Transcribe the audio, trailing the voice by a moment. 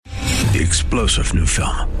The explosive new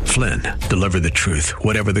film, Flynn, deliver the truth,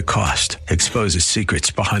 whatever the cost, exposes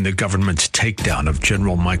secrets behind the government's takedown of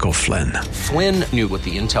General Michael Flynn. Flynn knew what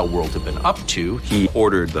the intel world had been up to. He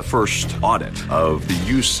ordered the first audit of the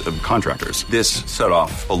use of contractors. This set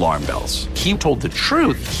off alarm bells. He told the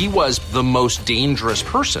truth. He was the most dangerous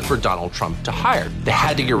person for Donald Trump to hire. They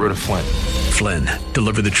had to get rid of Flynn. Flynn,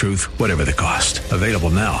 deliver the truth, whatever the cost. Available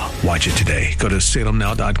now. Watch it today. Go to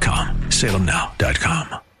salemnow.com.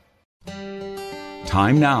 salemnow.com.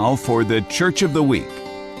 Time now for the Church of the Week,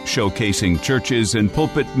 showcasing churches and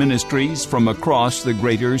pulpit ministries from across the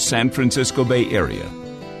greater San Francisco Bay Area.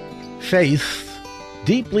 Faith,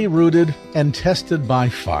 deeply rooted and tested by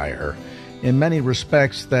fire. In many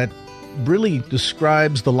respects, that really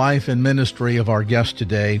describes the life and ministry of our guest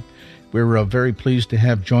today. We're very pleased to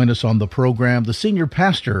have join us on the program the senior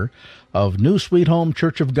pastor of New Sweet Home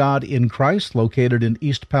Church of God in Christ, located in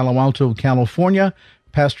East Palo Alto, California,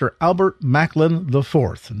 Pastor Albert Macklin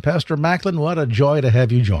IV. And Pastor Macklin, what a joy to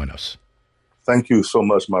have you join us. Thank you so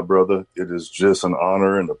much, my brother. It is just an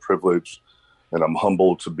honor and a privilege, and I'm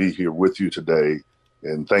humbled to be here with you today.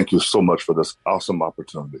 And thank you so much for this awesome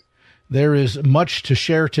opportunity. There is much to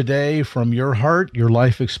share today from your heart, your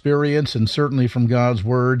life experience, and certainly from God's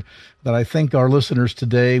Word that I think our listeners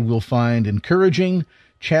today will find encouraging,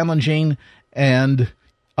 challenging, and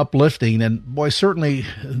uplifting. And boy, certainly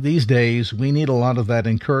these days we need a lot of that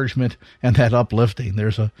encouragement and that uplifting.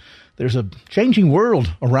 There's a changing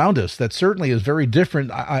world around us that certainly is very different.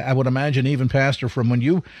 I would imagine even, Pastor, from when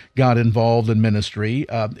you got involved in ministry.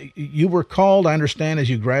 You were called, I understand, as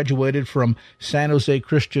you graduated from San Jose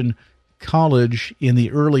Christian College in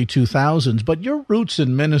the early 2000s, but your roots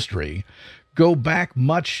in ministry go back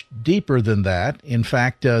much deeper than that. In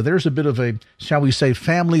fact, there's a bit of a, shall we say,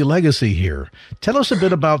 family legacy here. Tell us a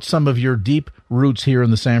bit about some of your deep roots here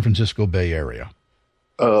in the San Francisco Bay Area.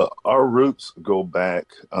 Our roots go back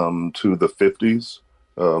to the 50s.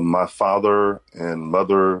 My father and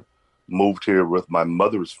mother moved here with my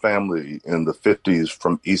mother's family in the 50s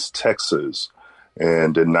from East Texas.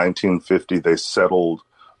 And in 1950, they settled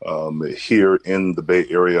here in the Bay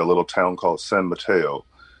Area, a little town called San Mateo.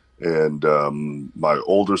 And my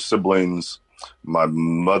older siblings, my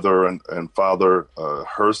mother and father,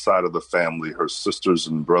 her side of the family, her sisters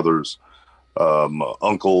and brothers,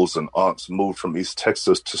 uncles and aunts moved from East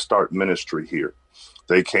Texas to start ministry here.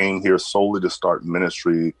 They came here solely to start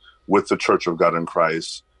ministry with the Church of God in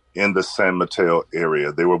Christ in the San Mateo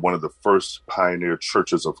area. They were one of the first pioneer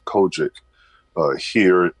churches of Kojic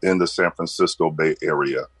here in the San Francisco Bay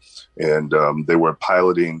Area. And they were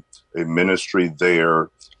piloting a ministry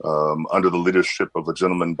there under the leadership of a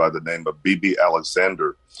gentleman by the name of B.B.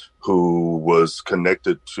 Alexander, who was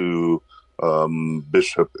connected to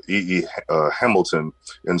Bishop E.E. Hamilton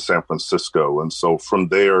in San Francisco. And so from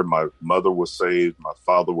there, my mother was saved, my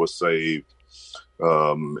father was saved,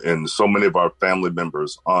 and so many of our family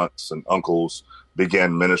members, aunts and uncles,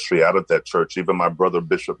 began ministry out of that church. Even my brother,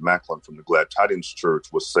 Bishop Macklin from the Glad Tidings Church,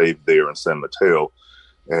 was saved there in San Mateo.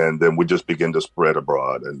 And then we just began to spread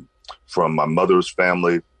abroad. And from my mother's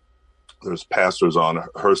family, there's pastors on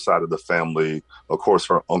her side of the family, of course,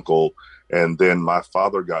 her uncle. And then my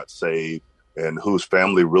father got saved, and whose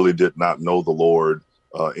family really did not know the Lord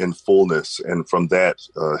in fullness. And from that,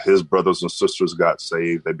 his brothers and sisters got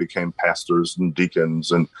saved. They became pastors and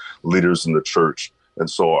deacons and leaders in the church. And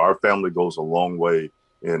so our family goes a long way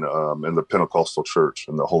in the Pentecostal church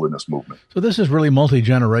and the holiness movement. So this is really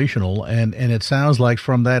multi-generational, and it sounds like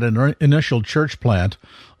from that initial church plant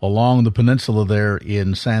along the peninsula there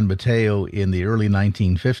in San Mateo in the early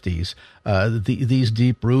 1950s, these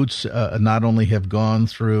deep roots not only have gone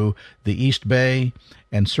through the East Bay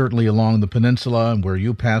and certainly along the peninsula where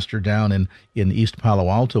you pastor down in East Palo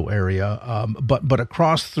Alto area, but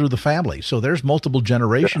across through the family. So there's multiple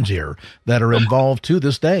generations here that are involved to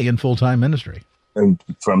this day in full-time ministry. And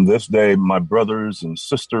from this day, my brothers and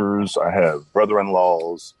sisters, I have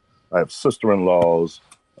brother-in-laws, I have sister-in-laws,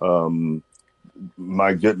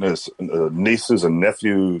 my goodness, nieces and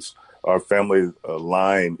nephews. Our family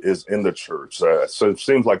line is in the church. So it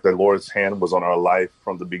seems like the Lord's hand was on our life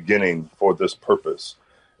from the beginning for this purpose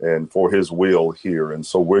and for his will here. And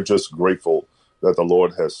so we're just grateful that the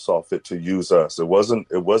Lord has saw fit to use us. It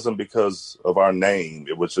wasn't because of our name.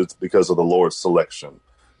 It was just because of the Lord's selection.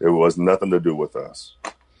 It was nothing to do with us.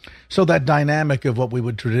 So that dynamic of what we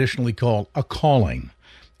would traditionally call a calling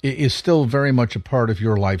is still very much a part of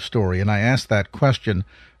your life story. And I ask that question,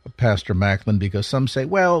 Pastor Macklin, because some say,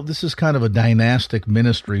 well, this is kind of a dynastic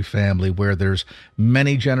ministry family where there's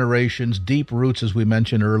many generations, deep roots, as we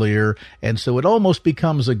mentioned earlier, and so it almost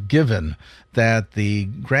becomes a given that the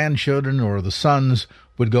grandchildren or the sons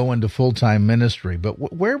would go into full-time ministry.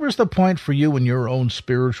 But where was the point for you in your own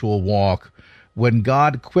spiritual walk when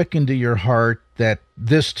God quickened to your heart that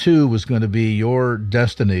this too was going to be your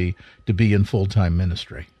destiny to be in full-time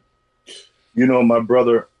ministry? You know, my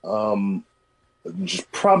brother,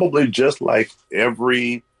 probably just like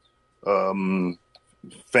every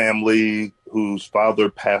family whose father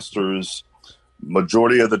pastors,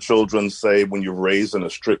 majority of the children say when you're raised in a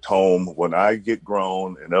strict home, when I get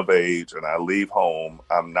grown and of age and I leave home,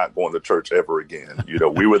 I'm not going to church ever again. You know,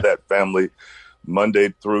 we were that family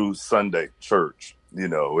Monday through Sunday church. You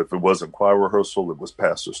know, if it wasn't choir rehearsal, it was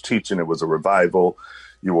pastor's teaching, it was a revival.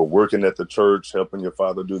 You were working at the church, helping your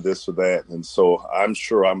father do this or that. And so I'm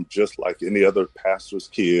sure I'm just like any other pastor's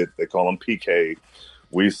kid. They call them PK.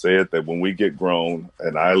 We said that when we get grown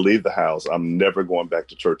and I leave the house, I'm never going back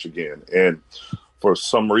to church again. And for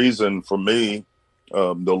some reason, for me,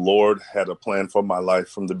 the Lord had a plan for my life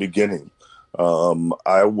from the beginning.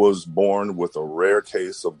 I was born with a rare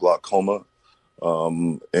case of glaucoma.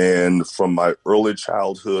 And from my early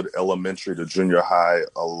childhood, elementary to junior high,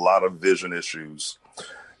 a lot of vision issues.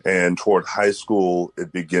 And toward high school,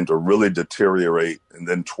 it began to really deteriorate. And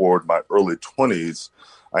then toward my early 20s,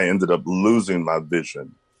 I ended up losing my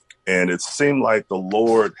vision. And it seemed like the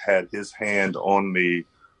Lord had his hand on me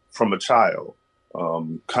from a child,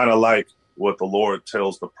 kind of like what the Lord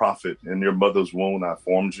tells the prophet, in your mother's womb, I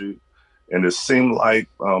formed you. And it seemed like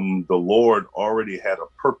the Lord already had a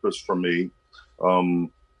purpose for me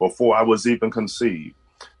before I was even conceived.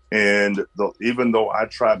 And even though I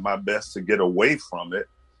tried my best to get away from it,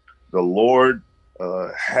 the Lord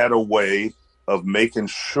had a way of making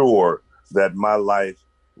sure that my life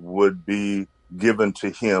would be given to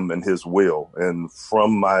him and his will. And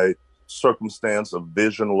from my circumstance of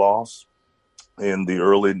vision loss in the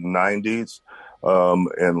early 90s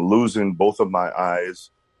and losing both of my eyes,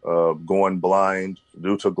 going blind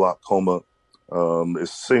due to glaucoma, it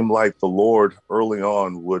seemed like the Lord early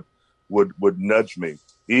on would nudge me.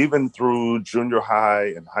 Even through junior high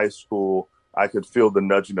and high school, I could feel the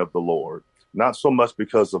nudging of the Lord. Not so much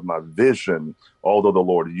because of my vision, although the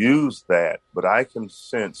Lord used that, but I can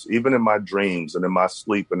sense, even in my dreams and in my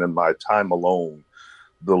sleep and in my time alone,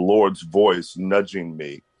 the Lord's voice nudging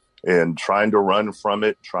me and trying to run from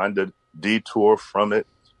it, trying to detour from it.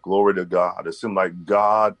 Glory to God. It seemed like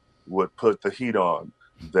God would put the heat on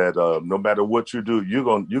that no matter what you do, you're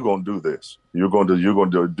going to do this. You're going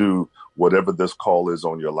to do whatever this call is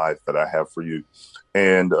on your life that I have for you.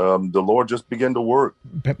 And the Lord just began to work.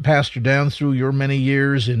 Pastor, down through your many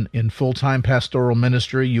years in full-time pastoral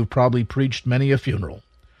ministry, you've probably preached many a funeral.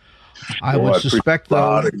 I would suspect,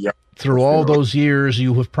 though, through all those years,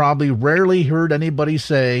 you have probably rarely heard anybody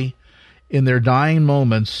say in their dying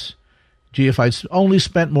moments, gee, if I'd only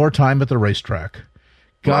spent more time at the racetrack.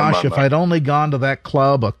 Gosh, if I'd only gone to that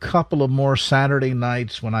club a couple of more Saturday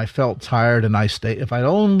nights when I felt tired and I stayed, if I'd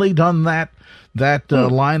only done that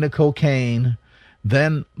line of cocaine,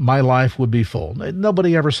 then my life would be full.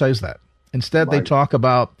 Nobody ever says that. Instead, they talk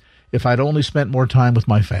about, if I'd only spent more time with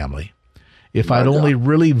my family, if I'd only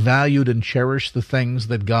really valued and cherished the things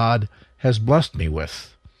that God has blessed me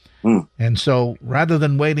with. And so rather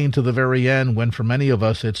than waiting to the very end when for many of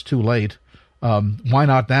us it's too late, why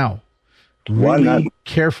not now? Really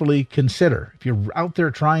carefully consider. If you're out there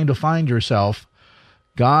trying to find yourself,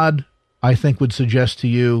 God, I think, would suggest to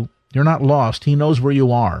you, you're not lost. He knows where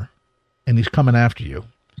you are, and he's coming after you.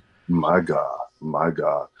 My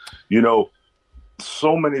God. You know,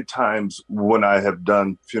 so many times when I have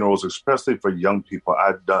done funerals, especially for young people,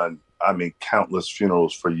 I've done, countless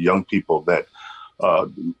funerals for young people that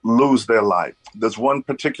lose their life. There's one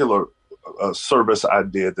particular service I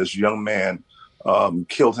did. This young man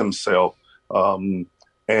killed himself. And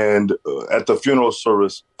at the funeral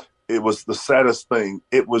service, it was the saddest thing.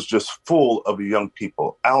 It was just full of young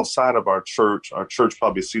people outside of our church. Our church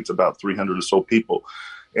probably seats about 300 or so people.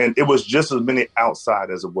 And it was just as many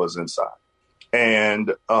outside as it was inside. And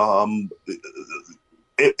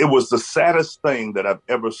it was the saddest thing that I've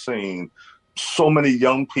ever seen. So many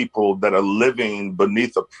young people that are living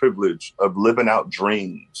beneath the privilege of living out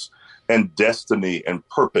dreams and destiny and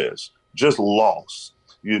purpose, just lost.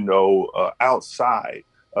 Outside,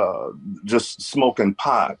 just smoking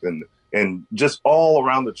pot and just all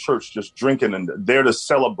around the church, just drinking and there to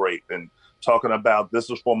celebrate and talking about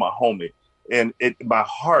this is for my homie. And my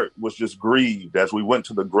heart was just grieved as we went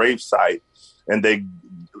to the gravesite and they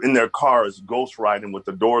in their cars, ghost riding with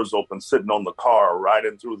the doors open, sitting on the car,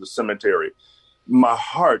 riding through the cemetery. My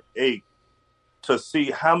heart ached to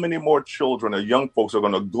see how many more children or young folks are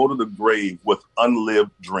going to go to the grave with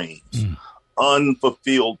unlived dreams,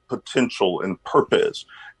 unfulfilled potential and purpose.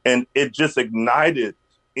 And it just ignited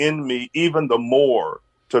in me even the more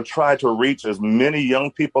to try to reach as many young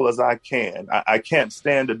people as I can. I can't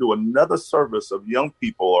stand to do another service of young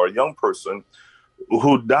people or a young person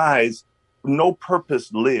who dies, no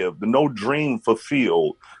purpose lived, no dream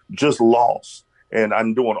fulfilled, just lost. And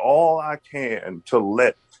I'm doing all I can to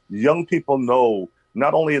let young people know,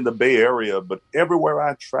 not only in the Bay Area, but everywhere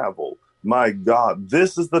I travel, my God,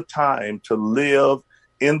 this is the time to live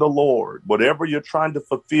in the Lord. Whatever you're trying to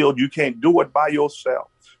fulfill, you can't do it by yourself.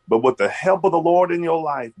 But with the help of the Lord in your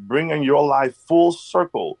life, bringing your life full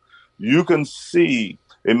circle, you can see,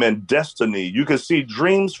 amen, destiny. You can see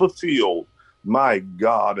dreams fulfilled. My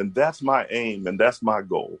God, and that's my aim, and that's my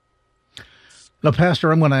goal. Now,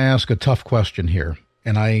 Pastor, I'm going to ask a tough question here,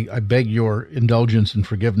 and I beg your indulgence and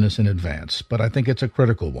forgiveness in advance, but I think it's a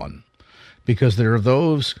critical one, because there are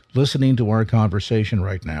those listening to our conversation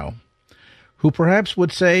right now who perhaps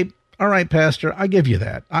would say, all right, Pastor, I give you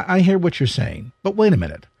that. I hear what you're saying, but wait a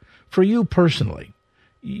minute. For you personally,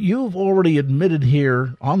 you've already admitted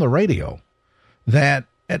here on the radio that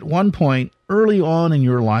at one point early on in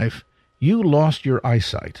your life, you lost your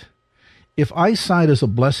eyesight. If eyesight is a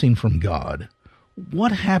blessing from God,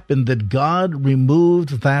 what happened that God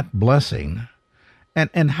removed that blessing?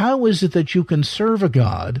 And how is it that you can serve a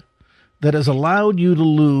God that has allowed you to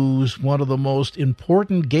lose one of the most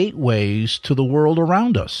important gateways to the world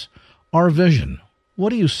around us, our vision?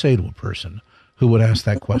 What do you say to a person who would ask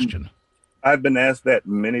that question? I've been asked that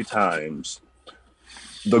many times.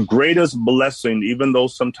 The greatest blessing, even though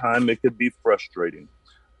sometimes it could be frustrating,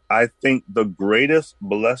 I think the greatest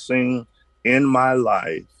blessing in my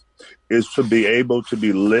life is to be able to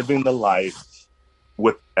be living the life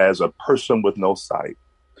as a person with no sight.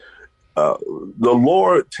 The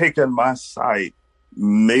Lord taking my sight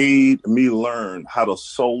made me learn how to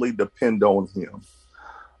solely depend on Him.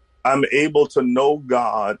 I'm able to know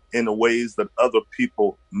God in ways that other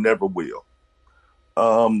people never will.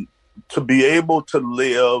 To be able to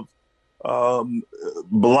live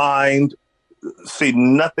blind, see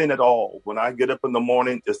nothing at all. When I get up in the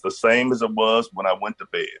morning, it's the same as it was when I went to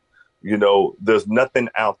bed. You know, there's nothing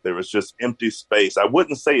out there. It's just empty space. I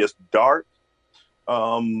wouldn't say it's dark.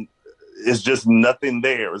 It's just nothing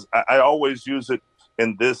there. I always use it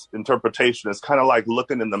in this interpretation. It's kind of like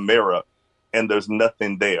looking in the mirror and there's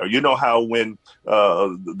nothing there. You know how when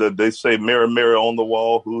they say mirror, mirror on the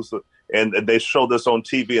wall, and they show this on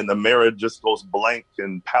TV and the mirror just goes blank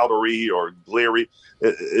and powdery or glary.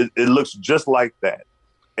 It looks just like that.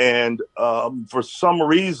 And for some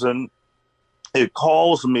reason, it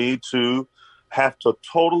calls me to have to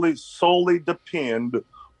solely depend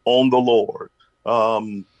on the Lord.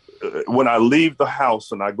 When I leave the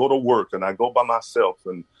house and I go to work and I go by myself,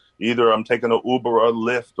 and either I'm taking an Uber or a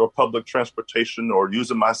Lyft or public transportation or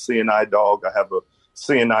using my CNI dog. I have a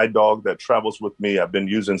CNI dog that travels with me. I've been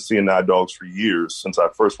using CNI dogs for years since I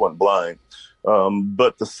first went blind.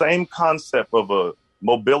 But the same concept of a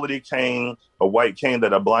mobility cane, a white cane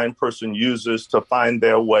that a blind person uses to find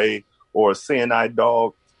their way, or a CNI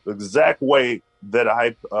dog, the exact way that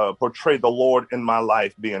I portray the Lord in my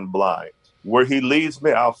life being blind. Where He leads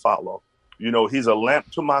me, I'll follow. You know, He's a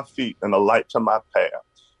lamp to my feet and a light to my path.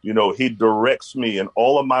 You know, He directs me in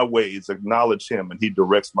all of my ways, acknowledge Him, and He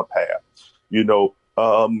directs my path. You know,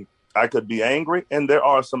 I could be angry, and there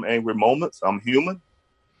are some angry moments. I'm human.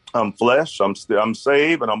 I'm flesh. I'm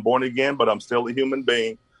saved and I'm born again, but I'm still a human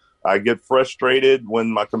being. I get frustrated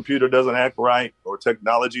when my computer doesn't act right, or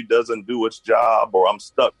technology doesn't do its job, or I'm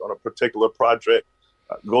stuck on a particular project.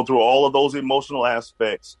 I go through all of those emotional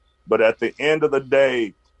aspects. But at the end of the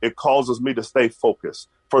day, it causes me to stay focused.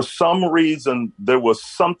 For some reason, there was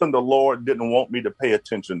something the Lord didn't want me to pay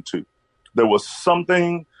attention to. There was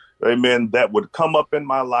something, amen, that would come up in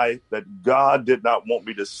my life that God did not want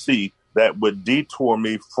me to see, that would detour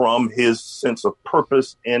me from His sense of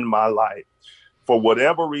purpose in my life. For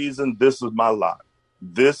whatever reason, this is my lot.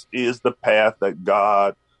 This is the path that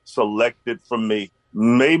God selected for me.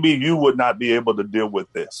 Maybe you would not be able to deal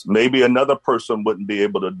with this. Maybe another person wouldn't be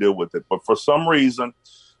able to deal with it. But for some reason,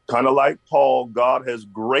 kind of like Paul, God has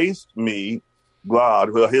graced me,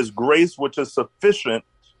 His grace, which is sufficient,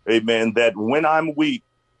 amen, that when I'm weak,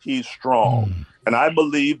 He's strong. And I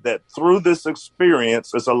believe that through this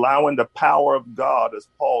experience, it's allowing the power of God, as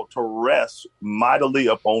Paul, to rest mightily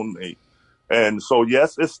upon me. And so,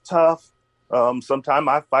 yes, it's tough. Sometimes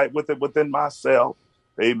I fight with it within myself.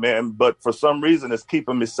 Amen. But for some reason, it's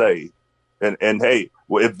keeping me saved. And hey,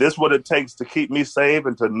 well, if this is what it takes to keep me saved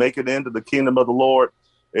and to make it into the kingdom of the Lord,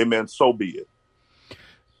 amen, so be it.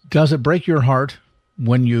 Does it break your heart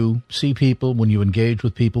when you see people, when you engage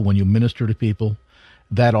with people, when you minister to people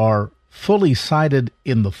that are fully sighted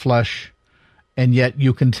in the flesh, and yet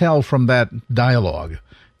you can tell from that dialogue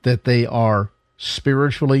that they are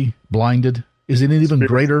spiritually blinded? Is it an even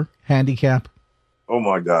greater handicap? Oh,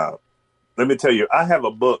 my God. Let me tell you, I have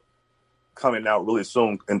a book coming out really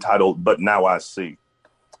soon entitled But Now I See.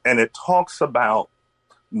 And it talks about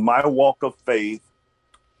my walk of faith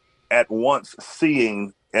at once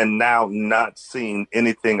seeing and now not seeing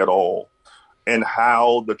anything at all, and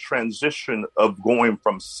how the transition of going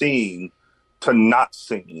from seeing to not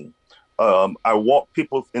seeing. I walk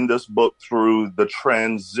people in this book through the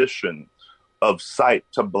transition of sight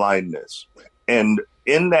to blindness. And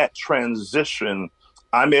in that transition,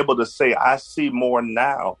 I'm able to say I see more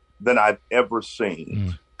now than I've ever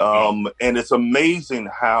seen. And it's amazing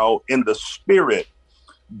how in the spirit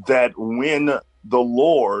that when the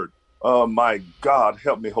Lord, my God,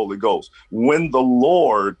 help me, Holy Ghost, when the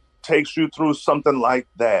Lord takes you through something like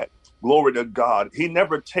that, glory to God, he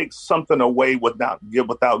never takes something away without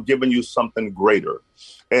giving you something greater.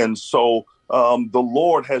 And so the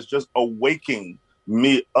Lord has just awakened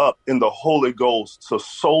me up in the Holy Ghost to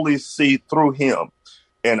solely see through him.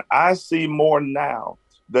 And I see more now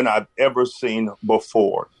than I've ever seen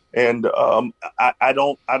before. And I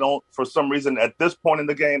don't, for some reason, at this point in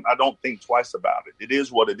the game, I don't think twice about it. It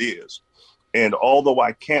is what it is. And although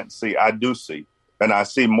I can't see, I do see. And I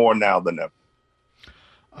see more now than ever.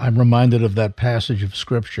 I'm reminded of that passage of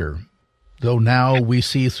Scripture. Though now we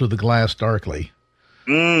see through the glass darkly.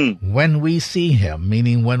 When we see him,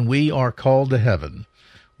 meaning when we are called to heaven,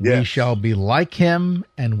 we shall be like him,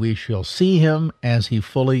 and we shall see him as he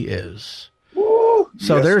fully is. Woo!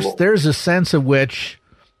 So there's a sense of which,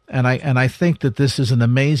 and I think that this is an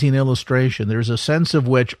amazing illustration. There's a sense of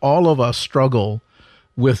which all of us struggle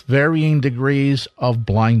with varying degrees of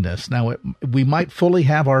blindness. Now, we might fully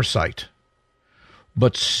have our sight,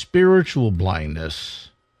 but spiritual blindness,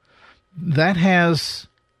 that has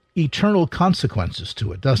eternal consequences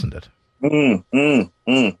to it, doesn't it?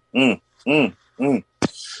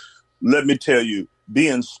 Let me tell you,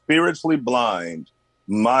 being spiritually blind,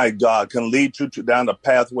 my God, can lead you down the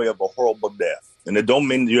pathway of a horrible death. And it don't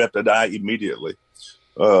mean you have to die immediately.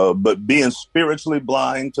 But being spiritually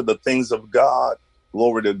blind to the things of God,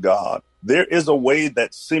 glory to God. There is a way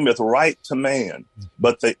that seemeth right to man,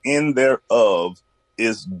 but the end thereof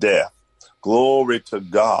is death. Glory to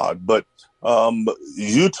God. But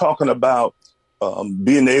you talking about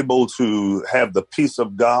being able to have the peace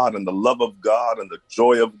of God and the love of God and the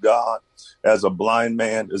joy of God as a blind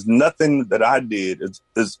man is nothing that I did.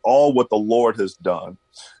 It's all what the Lord has done.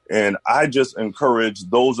 And I just encourage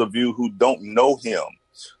those of you who don't know him,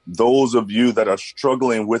 those of you that are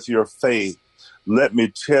struggling with your faith, let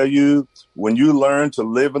me tell you, when you learn to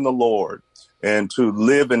live in the Lord and to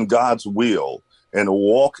live in God's will and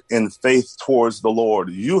walk in faith towards the Lord,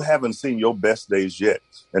 you haven't seen your best days yet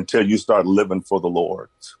until you start living for the Lord.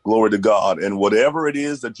 Glory to God. And whatever it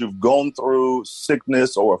is that you've gone through,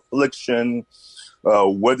 sickness or affliction,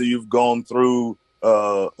 whether you've gone through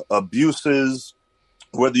abuses,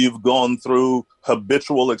 whether you've gone through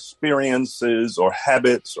habitual experiences or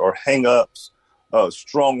habits or hang-ups,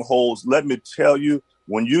 strongholds, let me tell you,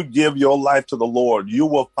 when you give your life to the Lord, you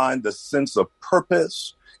will find the sense of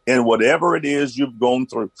purpose in whatever it is you've gone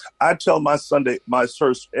through. I tell my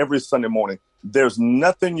church every Sunday morning, there's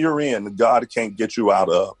nothing you're in God can't get you out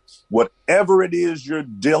of. Whatever it is you're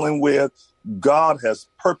dealing with, God has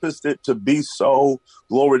purposed it to be so.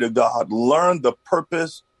 Glory to God. Learn the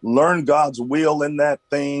purpose. Learn God's will in that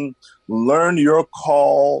thing. Learn your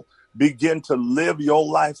call. Begin to live your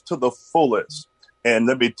life to the fullest. And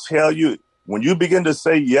let me tell you, when you begin to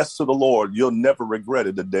say yes to the Lord, you'll never regret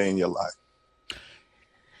it a day in your life.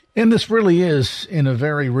 And this really is, in a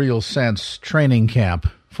very real sense, training camp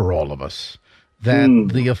for all of us. That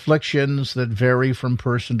the afflictions that vary from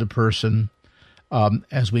person to person,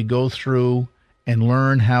 as we go through and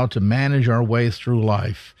learn how to manage our way through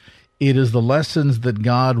life, it is the lessons that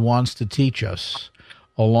God wants to teach us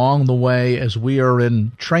along the way as we are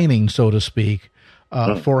in training, so to speak,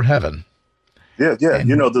 for heaven. Yeah. And,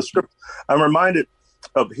 you know, the script, I'm reminded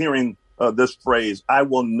of hearing this phrase, I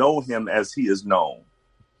will know him as he is known.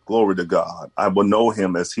 Glory to God. I will know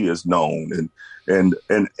him as he is known. And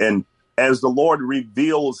as the Lord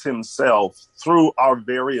reveals himself through our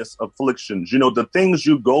various afflictions, you know, the things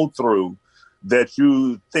you go through that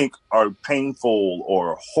you think are painful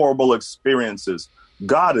or horrible experiences,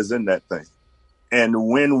 God is in that thing. And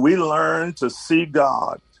when we learn to see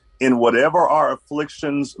God in whatever our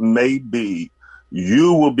afflictions may be,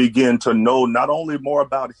 you will begin to know not only more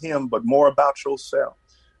about him, but more about yourself.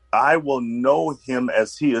 I will know him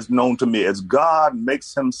as he is known to me. As God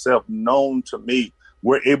makes himself known to me,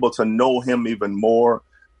 we're able to know him even more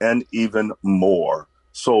and even more.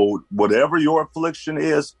 So whatever your affliction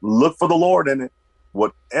is, look for the Lord in it.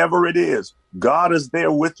 Whatever it is, God is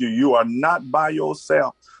there with you. You are not by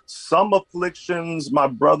yourself. Some afflictions, my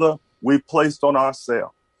brother, we placed on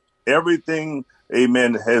ourselves. Everything,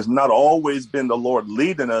 amen, has not always been the Lord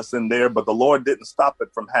leading us in there, but the Lord didn't stop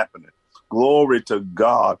it from happening. Glory to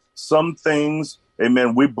God. Some things,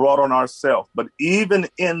 amen, we brought on ourselves. But even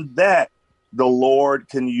in that, the Lord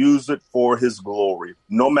can use it for his glory.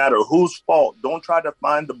 No matter whose fault, don't try to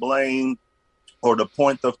find the blame or to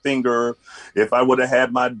point the finger. If I would have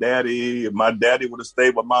had my daddy, if my daddy would have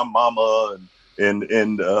stayed with my mama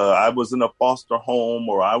and I was in a foster home,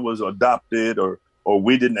 or I was adopted, or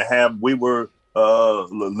we were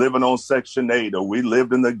living on Section 8, or we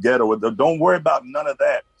lived in the ghetto. Don't worry about none of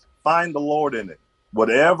that. Find the Lord in it.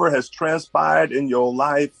 Whatever has transpired in your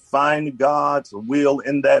life, find God's will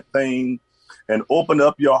in that thing and open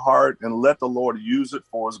up your heart and let the Lord use it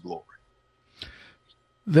for his glory.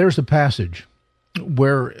 There's a passage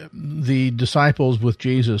where the disciples with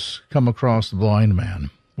Jesus come across the blind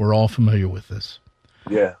man. We're all familiar with this.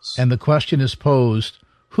 Yes. And the question is posed,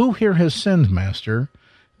 who here has sinned, Master,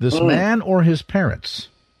 this man or his parents?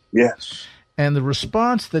 Yes. And the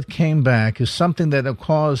response that came back is something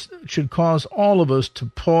that should cause all of us to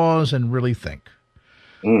pause and really think.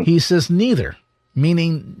 He says neither,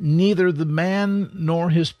 meaning neither the man nor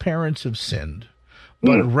his parents have sinned,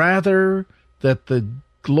 but rather that the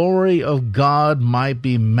glory of God might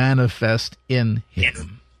be manifest in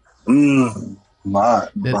him. In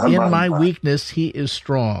my weakness, he is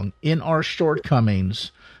strong. In our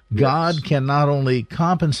shortcomings, God can not only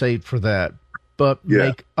compensate for that, but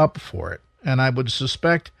make up for it. And I would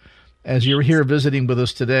suspect, as you're here visiting with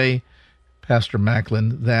us today, Pastor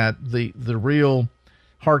Macklin, that the real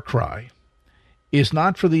heart cry is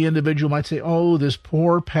not for the individual who might say, oh, this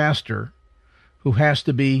poor pastor who has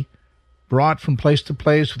to be brought from place to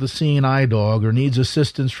place with a seeing eye dog or needs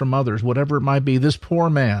assistance from others, whatever it might be, this poor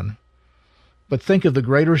man. But think of the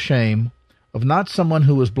greater shame of not someone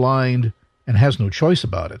who is blind and has no choice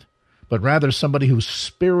about it, but rather somebody who's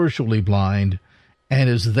spiritually blind and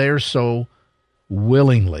is there so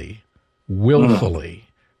willingly, willfully,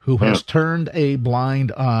 who has turned a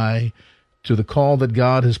blind eye to the call that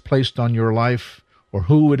God has placed on your life, or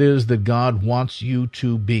who it is that God wants you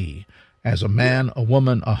to be as a man, a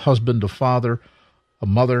woman, a husband, a father, a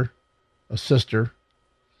mother, a sister.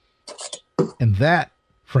 And that,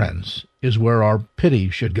 friends, is where our pity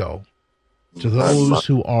should go, to those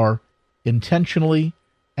who are intentionally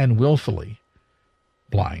and willfully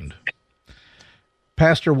blind.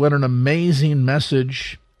 Pastor, what an amazing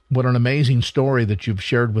message, what an amazing story that you've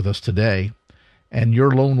shared with us today. And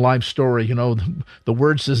your lone life story, you know, the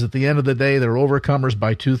word says at the end of the day, they're overcomers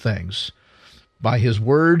by two things, by his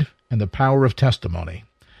word and the power of testimony.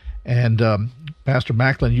 And Pastor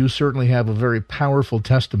Macklin, you certainly have a very powerful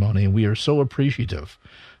testimony, and we are so appreciative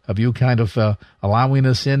of you kind of allowing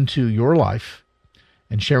us into your life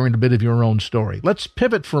and sharing a bit of your own story. Let's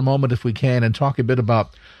pivot for a moment, if we can, and talk a bit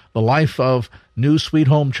about the life of New Sweet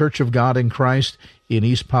Home Church of God in Christ in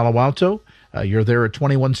East Palo Alto. You're there at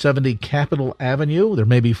 2170 Capitol Avenue. There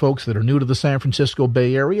may be folks that are new to the San Francisco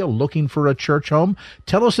Bay Area looking for a church home.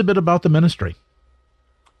 Tell us a bit about the ministry.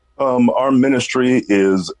 Our ministry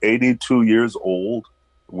is 82 years old.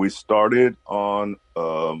 We started on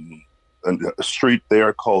a street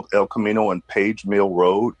there called El Camino and Page Mill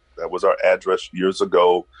Road. That was our address years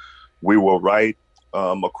ago. We were right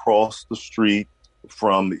across the street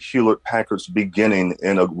from Hewlett Packard's beginning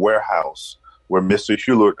in a warehouse where Mr.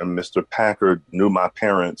 Hewlett and Mr. Packard knew my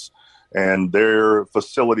parents, and their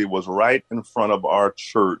facility was right in front of our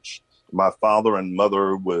church. My father and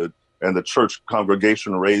mother and the church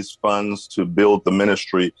congregation raised funds to build the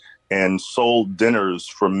ministry and sold dinners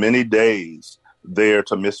for many days there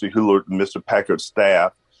to Mr. Hewlett and Mr. Packard's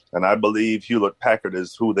staff. And I believe Hewlett Packard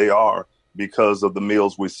is who they are because of the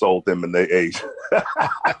meals we sold them and they ate.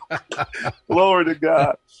 Glory to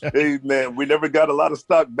God. Amen. We never got a lot of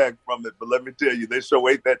stock back from it, but let me tell you, they sure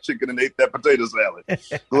ate that chicken and ate that potato salad.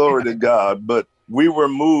 Glory to God. But we were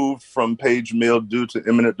moved from Page Mill due to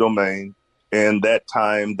eminent domain, and that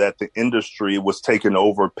time that the industry was taking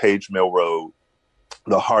over Page Mill Road.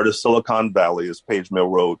 The heart of Silicon Valley is Page Mill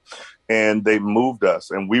Road. And they moved us,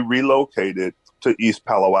 and we relocated to East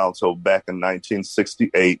Palo Alto back in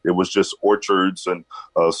 1968. It was just orchards and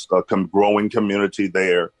a growing community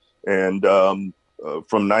there. And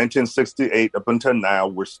from 1968 up until now,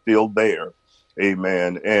 we're still there.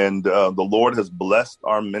 Amen. And the Lord has blessed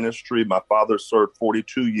our ministry. My father served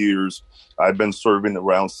 42 years. I've been serving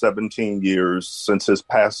around 17 years since his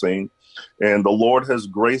passing. And the Lord has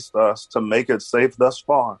graced us to make it safe thus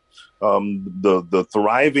far. The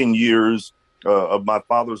thriving years of my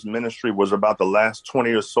father's ministry was about the last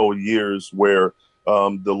 20 or so years where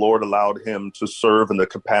the Lord allowed him to serve in the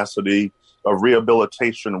capacity of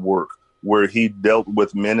rehabilitation work, where he dealt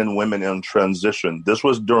with men and women in transition. This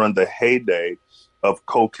was during the heyday of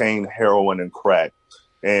cocaine, heroin, and crack.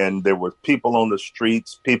 And there were people on the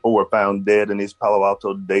streets. People were found dead in East Palo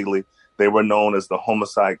Alto daily. They were known as the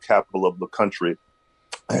homicide capital of the country.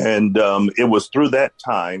 And it was through that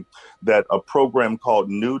time that a program called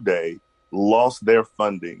New Day lost their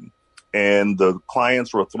funding. And the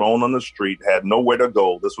clients were thrown on the street, had nowhere to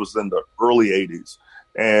go. This was in the early 80s.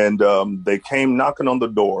 And they came knocking on the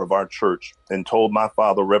door of our church and told my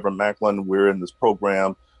father, Reverend Macklin, we're in this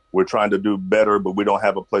program. We're trying to do better, but we don't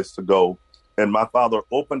have a place to go. And my father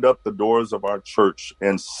opened up the doors of our church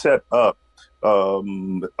and set up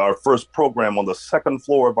our first program on the second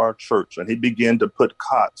floor of our church. And he began to put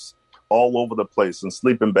cots all over the place and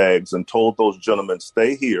sleeping bags and told those gentlemen,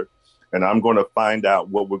 stay here. And I'm going to find out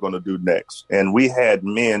what we're going to do next. And we had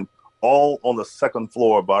men all on the second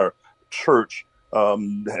floor of our church, had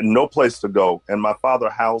no place to go. And my father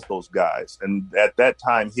housed those guys. And at that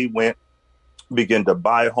time, he went, began to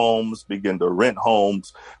buy homes, began to rent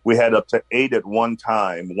homes. We had up to 8 at one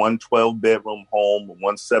time, 1 12-bedroom home,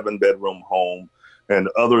 1 7-bedroom home, and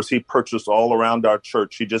others he purchased all around our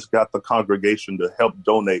church. He just got the congregation to help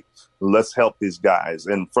donate. Let's help these guys.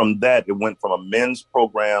 And from that, it went from a men's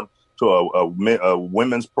program to a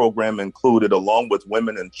women's program included, along with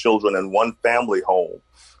women and children, and 1 family home,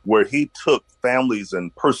 where he took families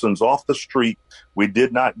and persons off the street. We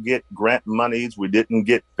did not get grant monies. We didn't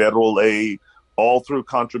get federal aid, all through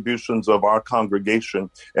contributions of our congregation.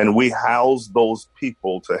 And we housed those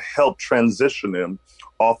people to help transition them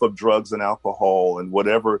off of drugs and alcohol and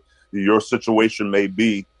whatever your situation may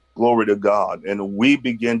be. Glory to God. And we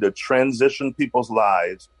begin to transition people's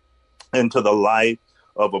lives into the life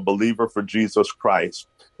of a believer for Jesus Christ.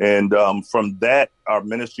 And from that, our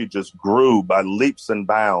ministry just grew by leaps and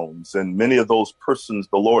bounds. And many of those persons,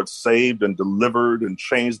 the Lord saved and delivered and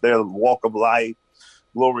changed their walk of life.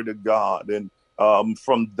 Glory to God. And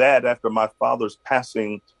from that, after my father's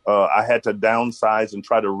passing, I had to downsize and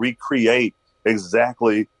try to recreate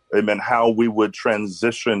exactly how we would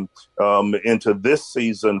transition into this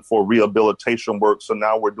season for rehabilitation work. So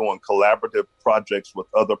now we're doing collaborative projects with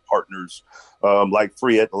other partners like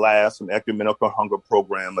Free at Last and Ecumenical Hunger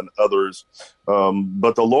Program and others.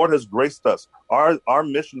 But the Lord has graced us. Our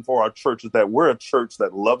mission for our church is that we're a church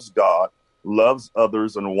that loves God, loves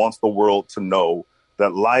others, and wants the world to know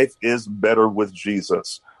that life is better with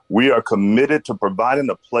Jesus. We are committed to providing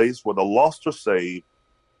a place where the lost are saved,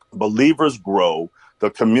 believers grow, the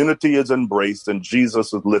community is embraced, and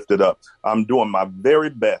Jesus is lifted up. I'm doing my very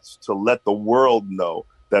best to let the world know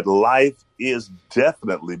that life is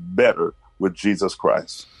definitely better with Jesus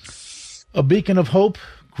Christ. A beacon of hope,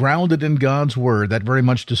 grounded in God's Word. That very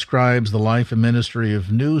much describes the life and ministry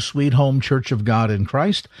of New Sweet Home Church of God in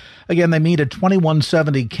Christ. Again, they meet at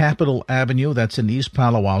 2170 Capitol Avenue. That's in East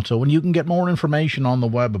Palo Alto. And you can get more information on the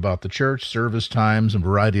web about the church, service times, and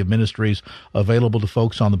variety of ministries available to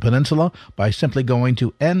folks on the peninsula by simply going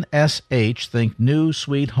to NSH, think New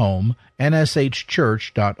Sweet Home,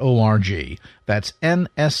 nshchurch.org. That's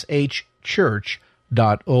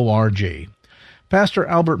nshchurch.org. Pastor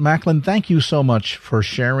Albert Macklin, thank you so much for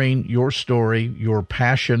sharing your story, your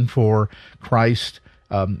passion for Christ.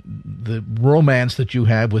 The romance that you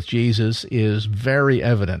have with Jesus is very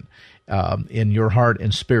evident in your heart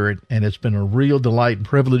and spirit, and it's been a real delight and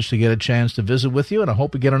privilege to get a chance to visit with you, and I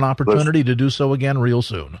hope we get an opportunity to do so again real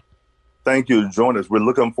soon. Thank you. Join us. We're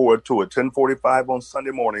looking forward to it. 10:45 on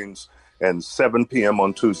Sunday mornings and 7 p.m.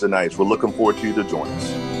 on Tuesday nights. We're looking forward to you to join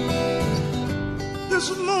us.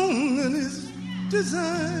 This moment is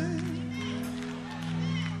designed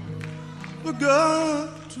for God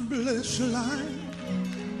to bless your life.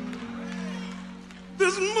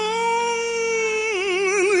 This moment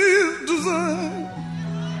is designed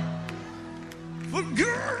for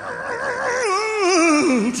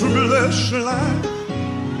God to bless your life.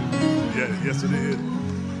 Yeah, yes it is.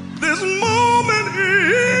 This moment is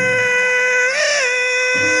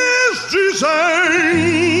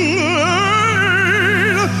designed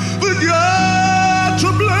for God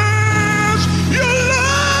to bless your life.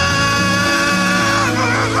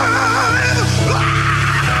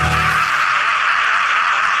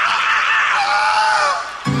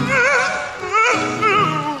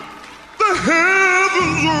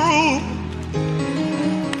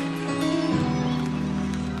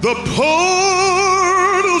 The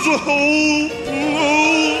portals are open.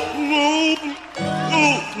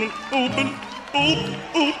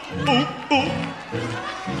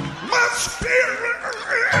 My spirit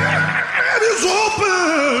is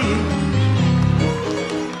open.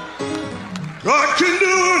 God can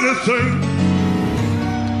do anything.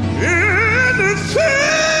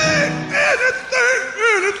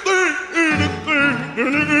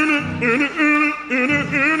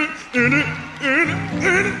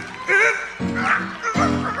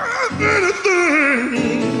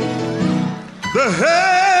 The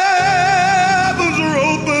heavens are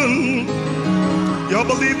open. Y'all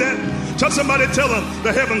believe that? Tell somebody, tell them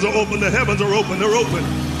the heavens are open. The heavens are open. They're open.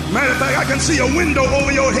 Matter of fact, I can see a window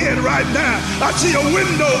over your head right now. I see a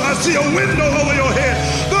window over your head.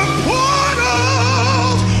 The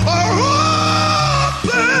portals are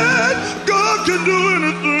open. God can do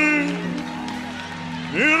anything.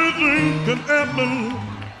 Anything can happen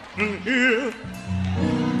in here.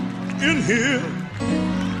 In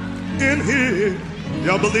here.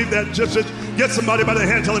 Y'all believe that? Just get somebody by the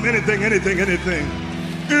hand, tell them anything. Anything can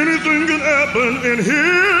happen in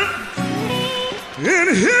here.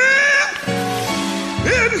 In here.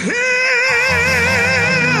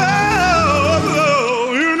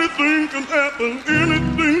 Oh, anything can happen.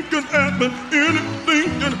 Anything can happen.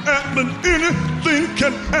 Anything can happen. Anything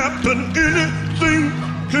can happen. Anything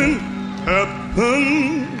can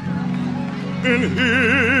happen in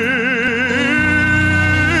here.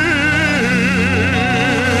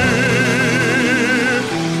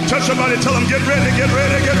 Touch somebody, tell them, get ready.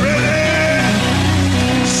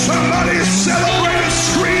 Somebody celebrate and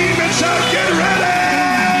scream and shout, get ready.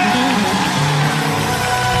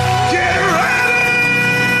 Get ready.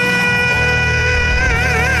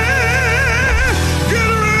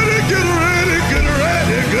 Get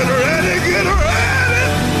ready.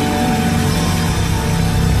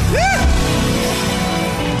 Yeah.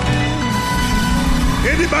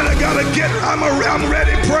 Anybody got a I'm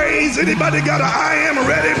ready praise? Anybody got a I am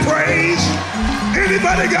ready praise?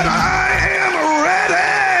 Anybody got a I am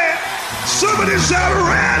ready? Somebody shout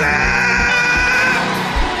ready!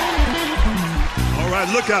 All right,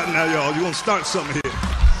 look out now, y'all. You're going to start something here.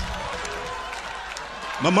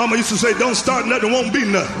 My mama used to say, don't start nothing, won't be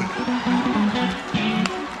nothing.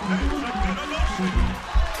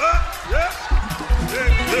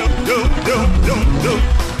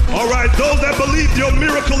 All right, those that believe your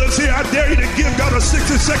miracle is here, I dare you to give God a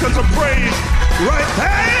 60 seconds of praise right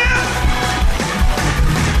there.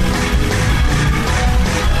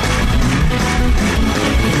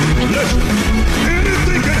 Listen,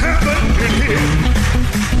 anything can happen in here.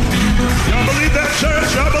 Y'all believe that,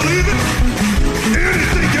 church? Y'all believe it?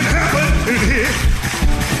 Anything can happen in here.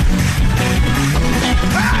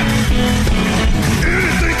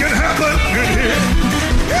 Anything can happen in here.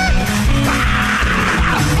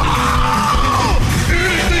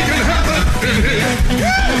 Anything can happen in here.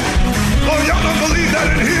 Oh, y'all don't believe that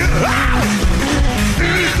in here?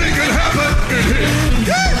 Anything can happen in here.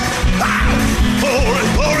 Glory.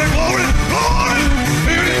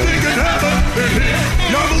 Anything can happen in here.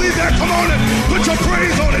 Y'all believe that? Come on and put your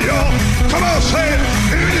praise on it, y'all. Come on, say it.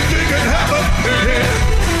 Anything can happen in here.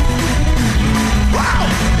 Wow.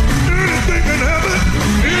 Anything can happen.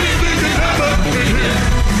 Anything can happen in here.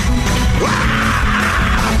 Wow.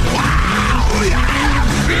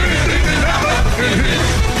 Yeah. Anything can happen in here.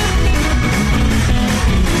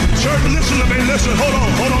 Church, listen to me. Listen. Hold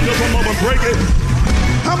on just one moment. Break it.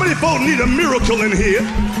 How many folk need a miracle in here?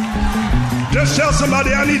 Just tell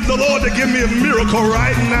somebody, I need the Lord to give me a miracle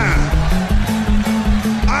right now.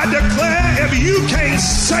 I declare, if you can't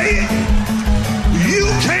say it, you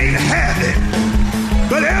can't have it.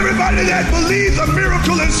 But everybody that believes a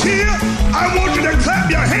miracle is here, I want you to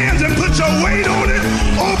clap your hands and put your weight on it.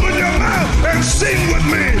 Open your mouth and sing with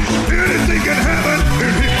me. Anything can happen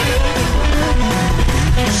in here.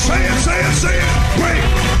 Say it. Break.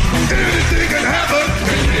 Anything can happen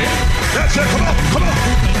in here. That's it. Come on.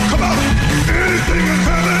 Anything can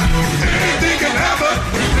happen. Anything can happen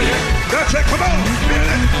in here. That's it. Come on.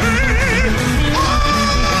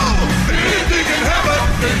 Anything can happen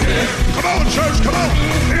in here. Come on, church. Come on.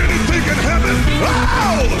 Anything can happen.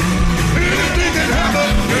 Wow. Anything can happen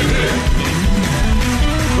in here.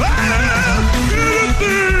 Wow.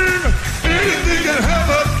 Anything can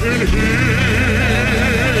happen in here.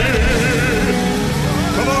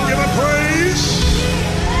 Come on, give him praise.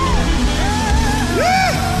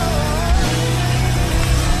 Yeah.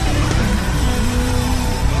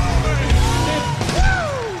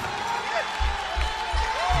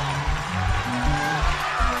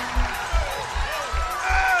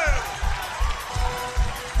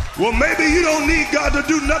 Well, maybe you don't need God to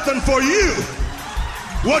do nothing for you.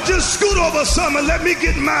 Well, just scoot over some and let me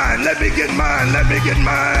get mine. Let me get mine. Let me get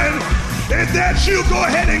mine. If that's you, go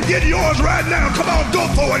ahead and get yours right now. Come on, go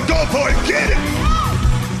for it. Go for it. Get it.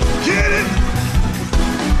 Get it.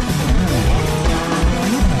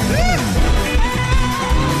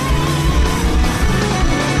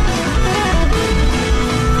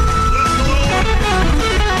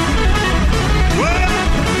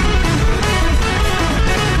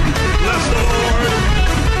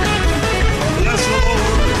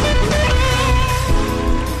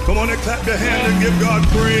 Come on and clap your hand and give God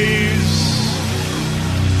praise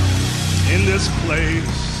in this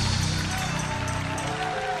place.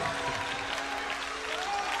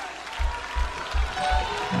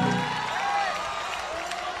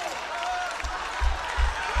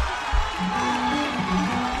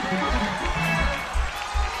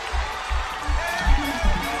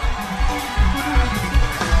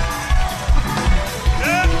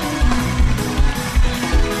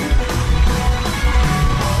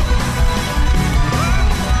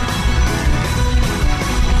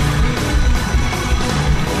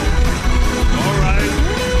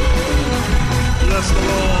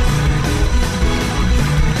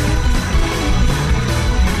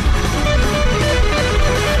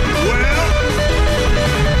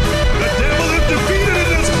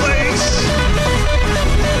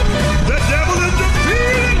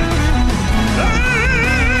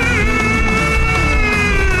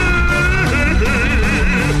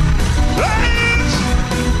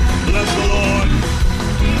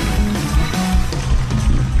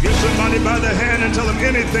 By the hand and tell him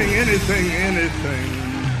anything.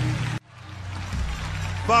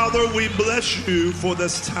 Father, we bless you for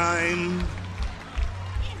this time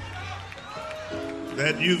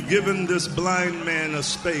that you've given this blind man a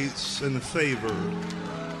space and favor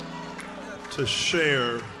to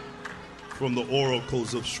share from the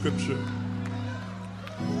oracles of Scripture.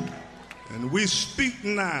 And we speak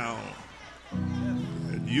now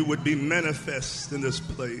that you would be manifest in this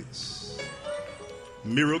place.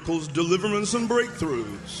 Miracles, deliverance, and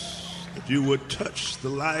breakthroughs, that you would touch the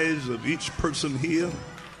lives of each person here.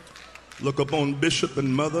 Look upon Bishop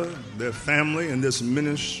and Mother, their family, and this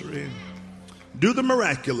ministry. Do the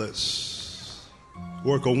miraculous.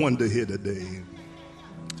 Work a wonder here today.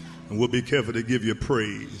 And we'll be careful to give you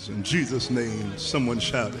praise. In Jesus' name, someone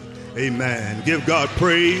shouted, amen. Give God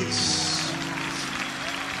praise.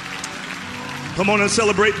 Come on and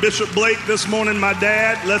celebrate Bishop Blake this morning, my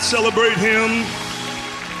dad. Let's celebrate him.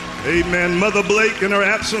 Amen. Mother Blake, in her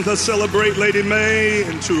absence, let's celebrate Lady May,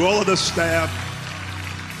 and to all of the staff.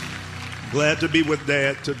 Glad to be with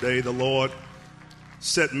Dad today. The Lord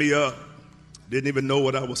set me up. Didn't even know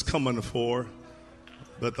what I was coming for,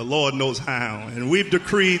 but the Lord knows how. And we've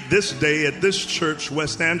decreed this day at this church,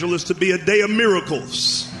 West Angeles, to be a day of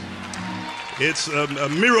miracles. It's a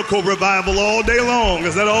miracle revival all day long.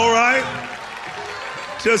 Is that all right?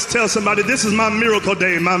 Just tell somebody, this is my miracle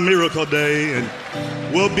day, my miracle day. And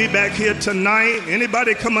we'll be back here tonight.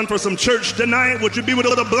 Anybody coming for some church tonight? Would you be with a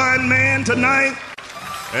little blind man tonight?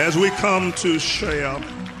 As we come to share,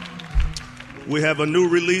 we have a new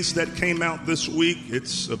release that came out this week.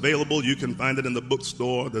 It's available. You can find it in the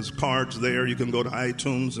bookstore. There's cards there. You can go to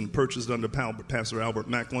iTunes and purchase it under Pastor Albert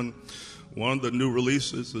Macklin. One of the new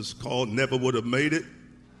releases is called Never Would Have Made It.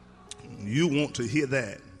 You want to hear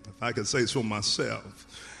that, if I could say so myself.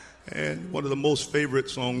 And one of the most favorite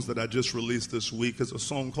songs that I just released this week is a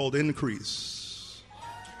song called Increase.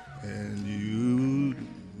 And you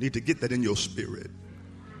need to get that in your spirit.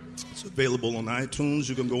 It's available on iTunes.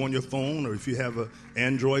 You can go on your phone, or if you have an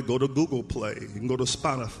Android, go to Google Play. You can go to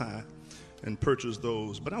Spotify and purchase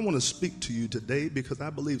those. But I want to speak to you today because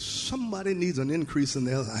I believe somebody needs an increase in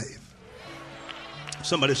their life.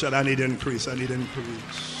 Somebody said, I need increase. I need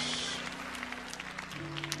increase.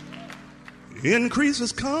 Increase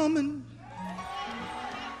is coming.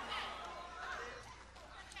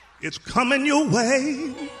 It's coming your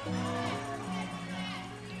way.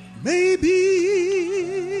 Maybe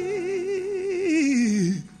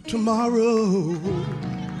tomorrow.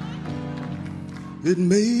 It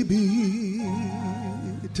may be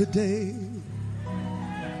today.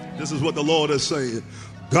 This is what the Lord is saying.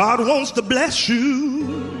 God wants to bless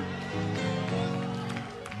you,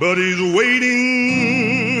 but he's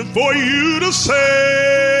waiting for you to say,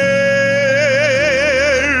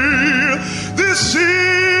 this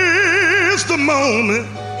is the moment.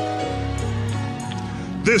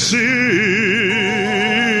 This is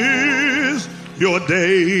your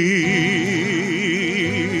day.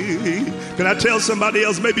 Can I tell somebody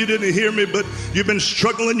else, maybe you didn't hear me, but you've been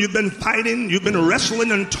struggling, you've been fighting, you've been wrestling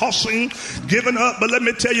and tossing, giving up. But let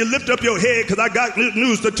me tell you, lift up your head, because I got good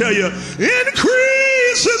news to tell you.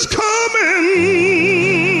 Increase is coming.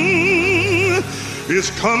 It's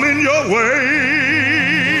coming your way.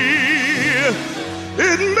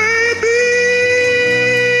 It may be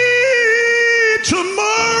tomorrow.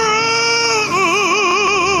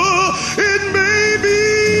 It may be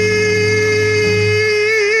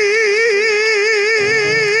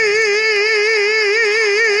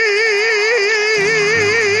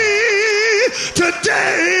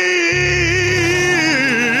today.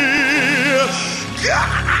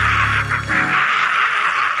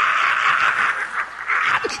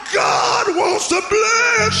 God wants to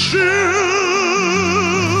bless you,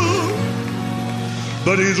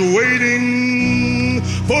 but he's waiting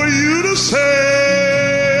for you to say.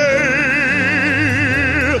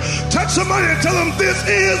 Touch somebody and tell them this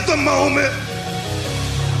is the moment.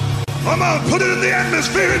 Come on, put it in the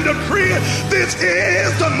atmosphere and decree it. This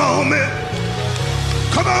is the moment.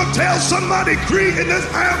 Come on, tell somebody, create in this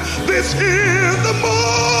house, this is the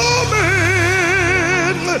moment.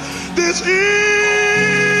 This is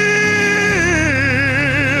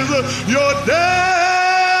your day.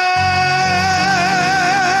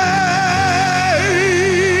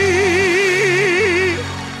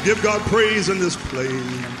 Give God praise in this place.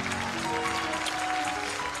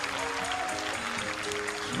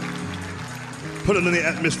 Put it in the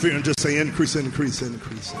atmosphere and just say increase, increase,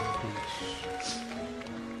 increase, increase.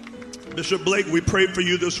 Bishop Blake, we prayed for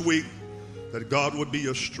you this week that God would be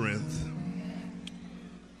your strength.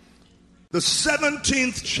 The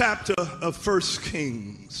 17th chapter of 1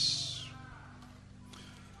 Kings.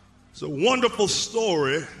 It's a wonderful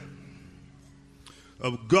story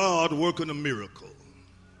of God working a miracle.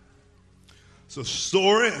 It's a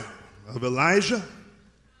story of Elijah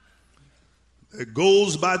that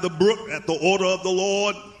goes by the brook at the order of the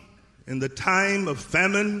Lord in the time of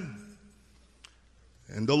famine.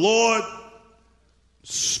 And the Lord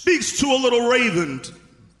speaks to a little raven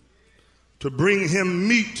to bring him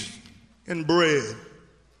meat and bread.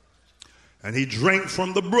 And he drank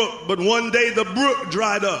from the brook. But one day the brook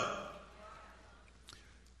dried up.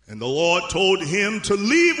 And the Lord told him to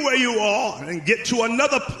leave where you are and get to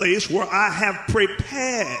another place where I have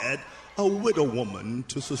prepared a widow woman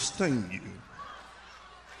to sustain you.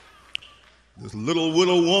 This little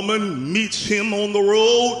widow woman meets him on the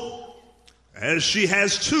road as she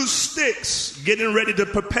has 2 sticks getting ready to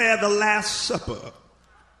prepare the Last Supper.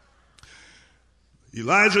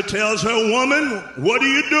 Elijah tells her, woman, what are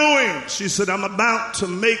you doing? She said, I'm about to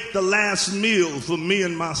make the last meal for me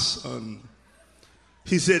and my son.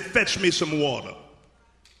 He said, fetch me some water.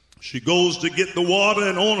 She goes to get the water,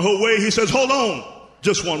 and on her way, he says, hold on,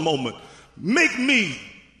 just one moment. Make me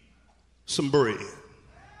some bread.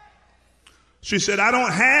 She said, I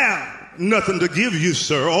don't have nothing to give you,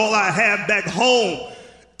 sir. All I have back home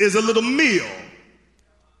is a little meal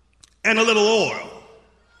and a little oil.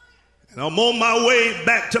 And I'm on my way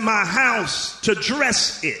back to my house to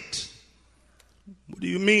dress it. What do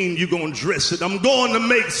you mean you're going to dress it? I'm going to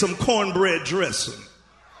make some cornbread dressing.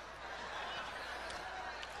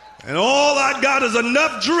 And all I got is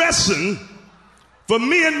enough dressing for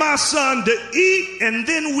me and my son to eat, and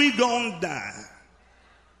then we gonna die.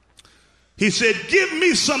 He said, give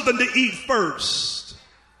me something to eat first.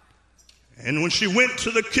 And when she went to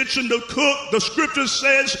the kitchen to cook, the scripture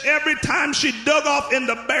says every time she dug off in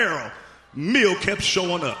the barrel, meal kept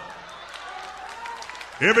showing up.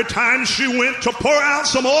 Every time she went to pour out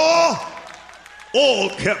some oil, oil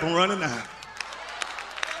kept running out.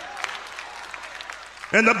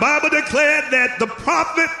 And the Bible declared that the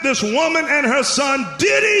prophet, this woman and her son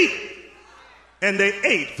did eat, and they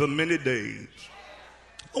ate for many days.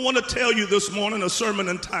 I want to tell you this morning a sermon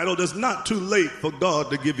entitled, It's Not Too Late for God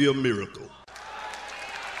to Give You a Miracle.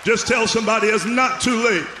 Just tell somebody it's not too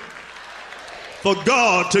late for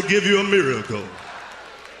God to give you a miracle.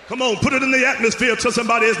 Come on, put it in the atmosphere. Tell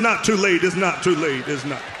somebody it's not too late. It's not too late. It's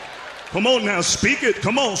not. Come on now, speak it.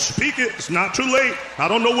 Come on, speak it. It's not too late. I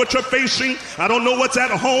don't know what you're facing. I don't know what's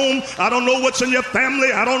at home. I don't know what's in your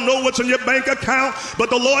family. I don't know what's in your bank account. But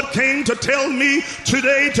the Lord came to tell me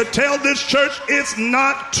today, to tell this church, it's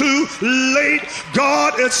not too late.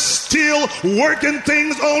 God is still working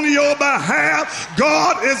things on your behalf.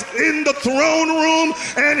 God is in the throne room,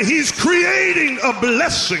 and he's creating a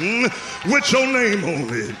blessing with your name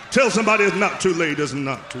on it. Tell somebody it's not too late. It's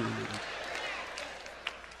not too late.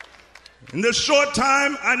 In this short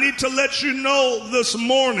time, I need to let you know this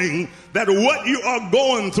morning that what you are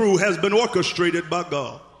going through has been orchestrated by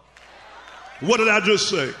God. What did I just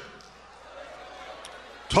say?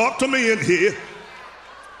 Talk to me in here.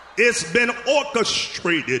 It's been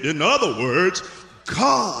orchestrated. In other words,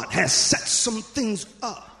 God has set some things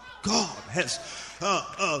up. God has,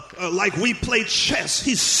 like we play chess,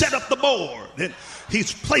 he's set up the board and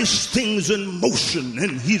he's placed things in motion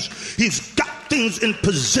and he's got things in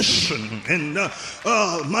position. And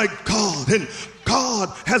my God, and God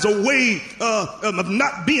has a way of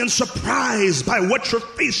not being surprised by what you're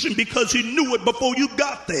facing because he knew it before you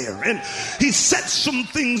got there. And he set some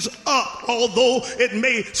things up. Although it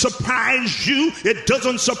may surprise you, it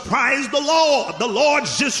doesn't surprise the Lord. The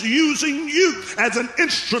Lord's just using you as an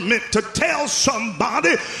instrument to tell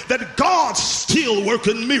somebody that God's still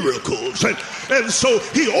working miracles. And so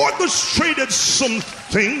he orchestrated some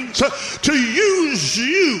things to use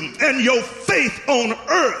you and your faith on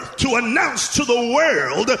earth to announce to the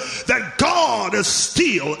world that God is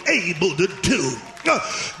still able to do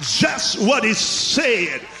just what he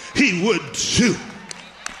said he would do.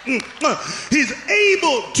 He's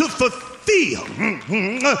able to fulfill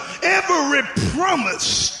every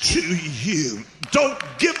promise to you. Don't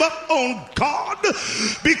give up on God,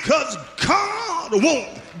 because God won't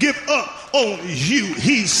give up on you.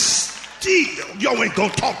 He's still, y'all ain't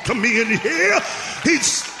gonna talk to me in here.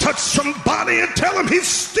 He's touched somebody and tell him he's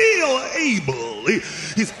still able.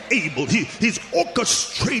 He's able. He's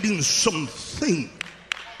orchestrating something.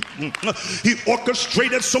 He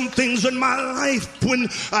orchestrated some things in my life when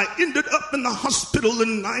I ended up in the hospital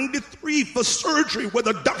in '93 for surgery where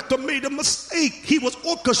the doctor made a mistake. He was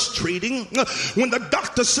orchestrating when the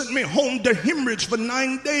doctor sent me home to hemorrhage for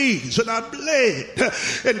 9 days, and I bled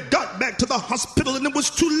and got back to the hospital, and it was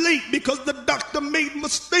too late because the doctor made a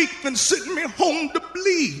mistake and sent me home to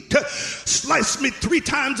bleed. Sliced me 3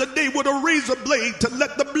 times a day with a razor blade to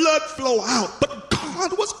let the blood flow out. But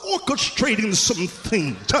God was orchestrating some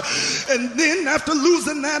things. And then after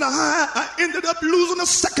losing that eye, I ended up losing a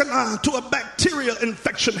second eye to a bacterial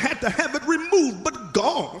infection. Had to have it removed. But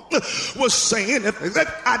God was saying, if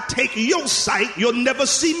I take your sight, you'll never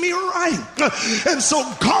see me right. And so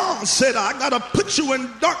God said, I got to put you in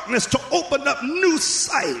darkness to open up new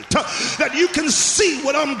sight, that you can see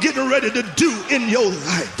what I'm getting ready to do in your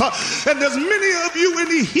life. And there's many of you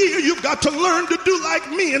in here, you've got to learn to do like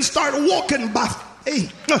me and start walking by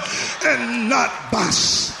faith and not by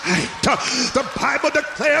sight. The Bible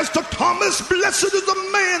declares to Thomas, blessed is the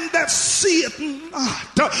man that seeth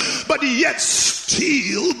not, but yet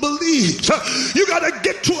still believes. You got to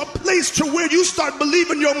get to a place to where you start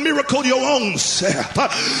believing your miracle your own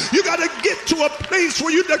self. You got to get to a place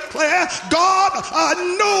where you declare, God, I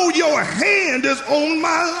know your hand is on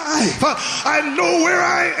my life. I know where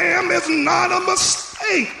I am is not a mistake.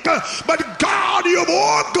 But God, you've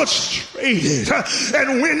orchestrated.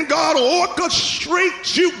 And when God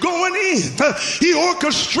orchestrates you going in, he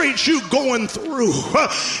orchestrates you going through.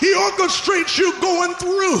 He orchestrates you going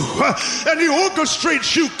through. And he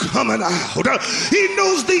orchestrates you coming out. He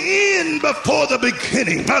knows the end before the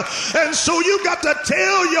beginning. And so you got to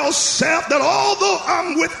tell yourself that although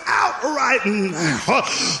I'm without right now,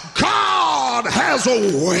 God has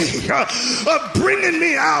a way of bringing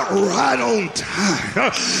me out right on time.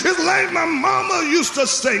 It's like my mama used to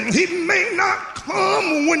sing, he may not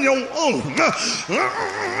come when you want,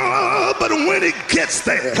 but when he gets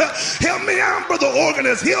there, help me out, brother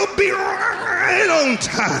organist, he'll be right on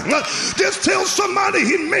time. Just tell somebody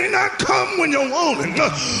he may not come when you want him.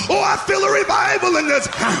 Oh, I feel a revival in this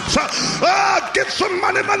house. Get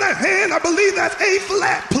somebody by the hand, I believe that's A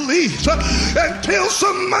flat, please, and tell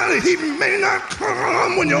somebody he may not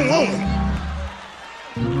come when you want him.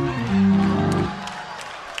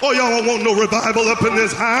 Oh, y'all don't want no revival up in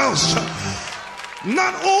this house.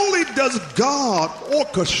 Not only does God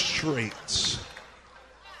orchestrate,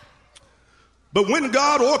 but when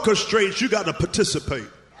God orchestrates, you got to participate.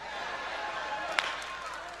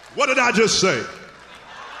 What did I just say?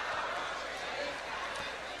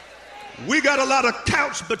 We got a lot of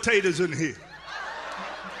couch potatoes in here,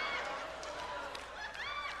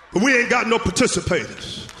 but we ain't got no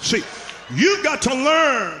participators. See, you've got to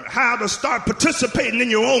learn how to start participating in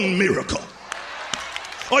your own miracle.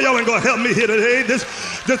 Oh, y'all ain't going to help me here today.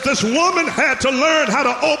 This woman had to learn how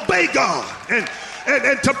to obey God and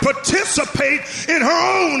to participate in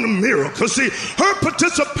her own miracle. See, her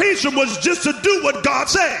participation was just to do what God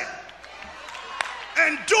said.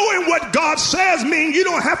 And doing what God says means you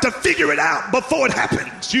don't have to figure it out before it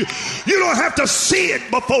happens. You don't have to see it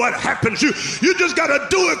before it happens. You just got to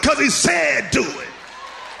do it because he said do it.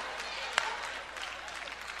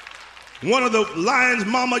 One of the lines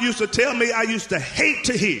Mama used to tell me I used to hate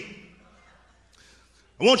to hear.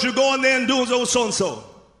 I want you to go in there and do so-and-so.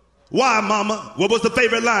 Why, Mama? What was the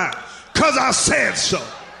favorite line? Because I said so.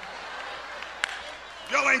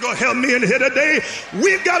 Y'all ain't gonna help me in here today.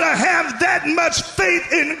 We've got to have that much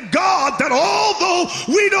faith in God that although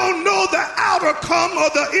we don't know the outcome or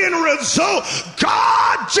the end result,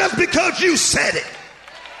 God, just because you said it.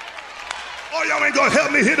 Oh, y'all ain't gonna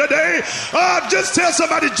help me here today. Just tell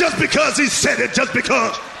somebody, just because he said it, just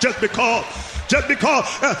because. The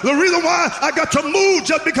reason why I got to move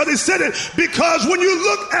just because he said it, because when you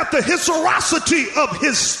look at the historicity of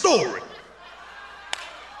his story,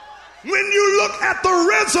 when you look at the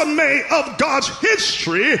resume of God's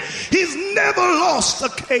history, he's never lost a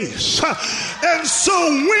case. And so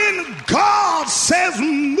when God says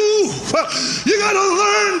move, you got to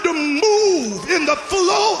learn to move in the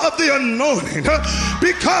flow of the anointing.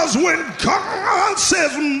 Because when God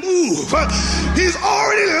says move, he's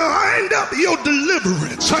already lined up your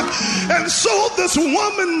deliverance. And so this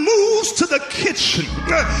woman moves to the kitchen.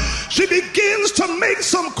 She begins to make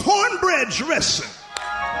some cornbread dressing.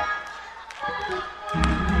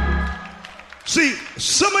 See,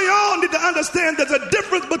 some of y'all need to understand there's a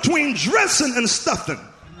difference between dressing and stuffing.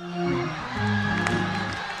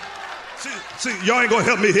 See, y'all ain't gonna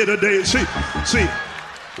help me here today. See,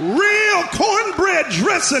 real cornbread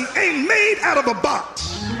dressing ain't made out of a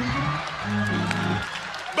box.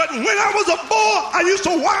 But when I was a boy, I used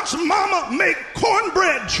to watch Mama make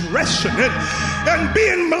cornbread dressing. And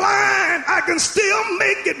being blind, I can still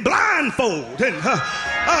make it blindfold. And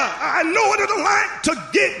I know what it's like to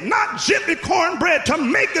get not jiffy cornbread, to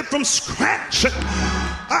make it from scratch.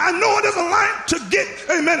 I know what it's like to get,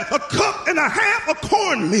 amen, a cup and a half of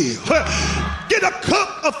cornmeal. Get a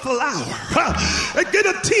cup of flour. Get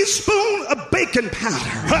a teaspoon of baking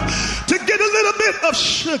powder. To get a little bit of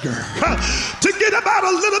sugar. To get about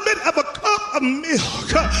a little bit of a cup of milk.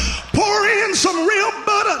 Pour in some real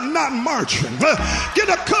butter, not margarine. Get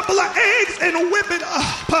a couple of eggs and whip it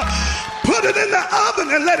up. Put it in the oven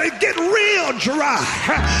and let it get real dry.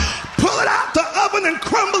 Pull it out the oven and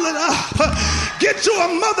crumble it up. Get you a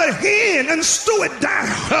mother hen and stew it down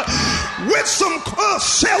with some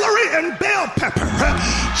celery and bell pepper.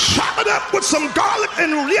 Chop it up with some garlic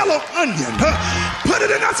and yellow onion. Put it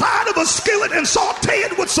in the side of a skillet and saute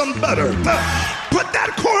it with some butter. Put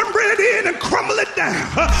that cornbread in and crumble it down.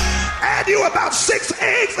 Add you about 6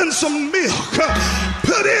 eggs and some milk.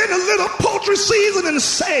 Put in a little poultry seasoning and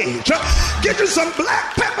sage. Get you some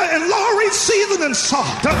black pepper and Lorry seasoning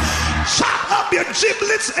salt. Chop up your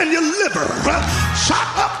giblets and your liver. Chop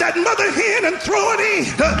up that mother hen and throw it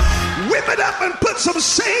in. Whip it up and put some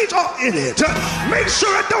sage in it. Make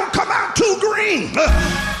sure it don't come out too green.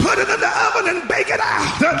 Put it in the oven and bake it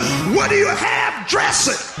out. What do you have? Dress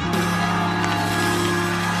it.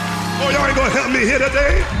 Oh, y'all ain't gonna help me here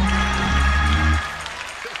today.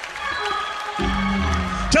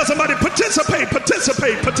 Tell somebody, participate.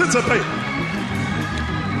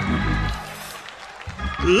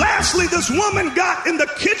 Lastly, this woman got in the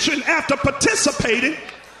kitchen after participating,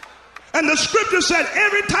 and the scripture said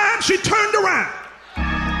every time she turned around,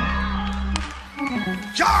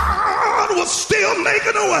 God was still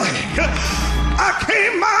making a way. I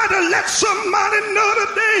came by to let somebody know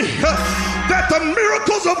today that the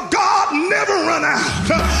miracles of God never run out.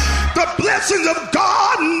 The blessings of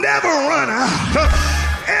God never run out.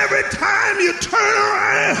 Every time you turn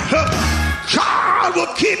around, God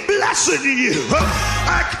will keep blessing you.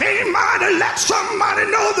 I came by to let somebody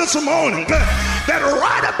know this morning that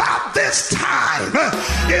right about this time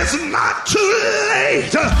it's not too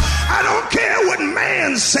late. I don't care what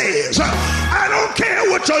man says. I don't care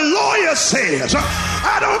what your lawyer says.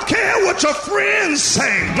 I don't care what your friends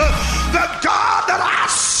say. The God that I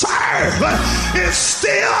serve is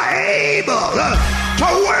still able to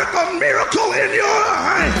work a miracle in your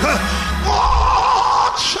life.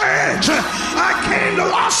 Oh, church, I came to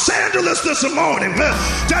Los Angeles this morning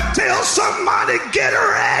to tell somebody, get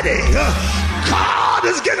ready. God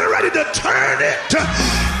is getting ready to turn it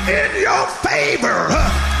in your favor.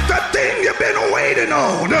 The thing you've been waiting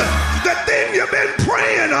on, the thing you've been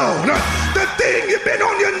praying on, the thing you've been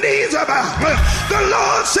on your knees about. The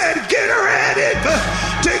Lord said, get ready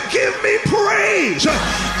to give me praise.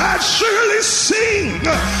 I surely seen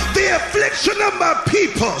the affliction of my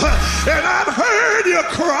people, and I've heard your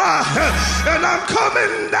cry, and I'm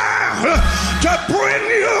coming down to bring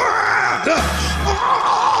you out.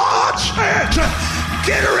 Oh, church,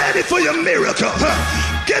 get ready for your miracle.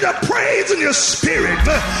 Get a praise in your spirit.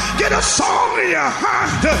 Get a song in your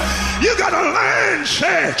heart. You got to learn,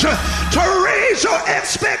 church, to raise your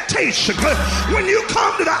expectation. When you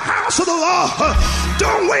come to the house of the Lord,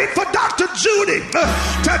 don't wait for Dr. Judy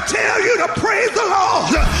to tell you to praise the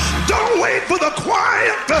Lord. Don't wait for the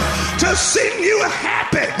choir to sing you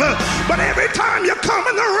happy. But every time you come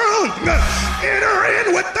in the room, enter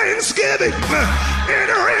in with thanksgiving.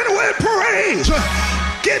 Enter in with praise.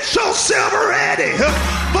 Get yourself ready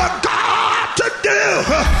for God to do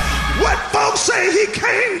what folks say he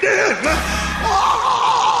can't do.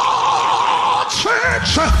 Oh,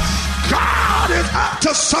 church, God is up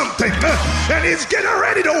to something, and he's getting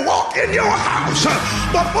ready to walk in your house.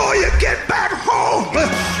 Before you get back home,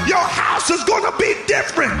 your house is going to be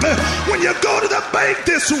different. When you go to the bank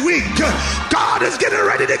this week, God is getting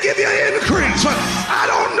ready to give you increase. I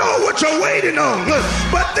don't know what you're waiting on,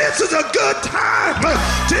 but this is a good time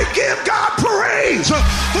to give God praise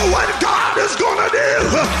for what God is going to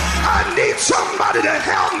do. I need somebody to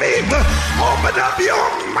help me. Open up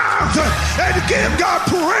your mouth and give God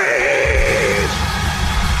praise.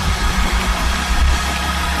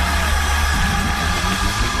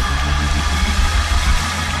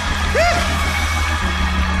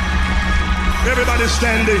 Everybody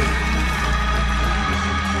standing.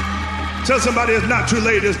 Tell somebody it's not too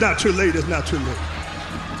late, it's not too late, it's not too late.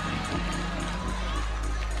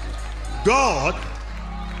 God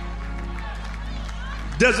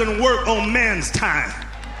doesn't work on man's time.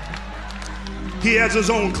 He has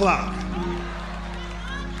his own clock.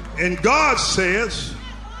 And God says,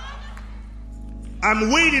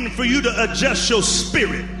 I'm waiting for you to adjust your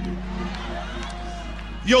spirit,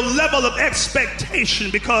 your level of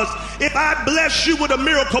expectation, because if I bless you with a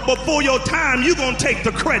miracle before your time, you're going to take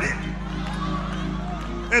the credit.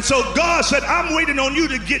 And so God said, I'm waiting on you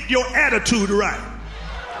to get your attitude right.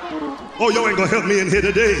 Oh, y'all ain't going to help me in here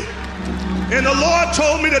today. And the Lord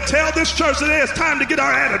told me to tell this church today it's time to get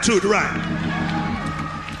our attitude right.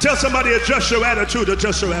 Tell somebody, adjust your attitude,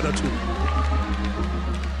 adjust your attitude.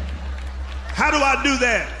 How do I do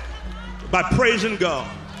that? By praising God.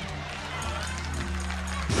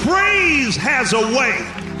 Praise has a way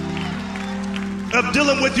of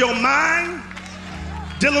dealing with your mind,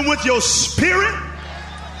 dealing with your spirit.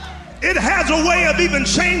 It has a way of even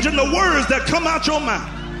changing the words that come out your mouth.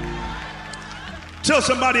 Tell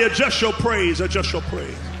somebody, adjust your praise, adjust your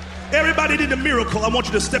praise. Everybody need a miracle. I want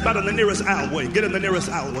you to step out in the nearest alleyway. Get in the nearest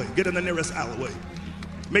alleyway. Get in the nearest alleyway.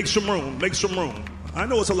 Make some room. Make some room. I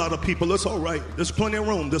know it's a lot of people. It's all right. There's plenty of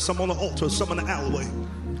room. There's some on the altar, some in the alleyway.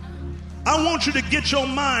 I want you to get your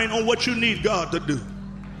mind on what you need God to do.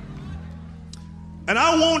 And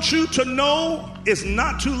I want you to know it's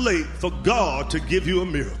not too late for God to give you a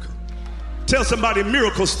miracle. Tell somebody,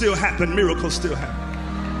 miracles still happen. Miracles still happen.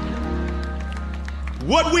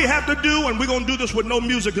 What we have to do, and we're going to do this with no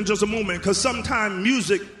music in just a moment, because sometimes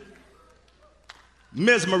music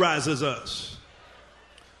mesmerizes us.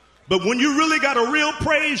 But when you really got a real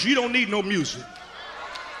praise, you don't need no music.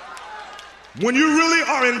 When you really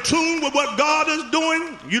are in tune with what God is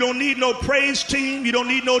doing, you don't need no praise team. You don't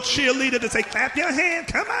need no cheerleader to say, clap your hand.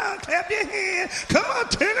 Come on, clap your hand. Come on,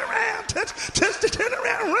 turn around. Turn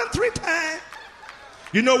around, run 3 times.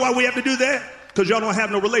 You know why we have to do that? Because y'all don't have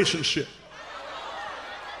no relationship.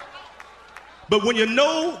 But when you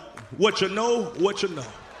know what you know, what you know,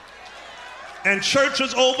 and church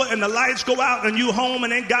is over and the lights go out and you home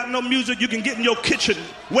and ain't got no music, you can get in your kitchen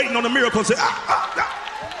waiting on a miracle and say,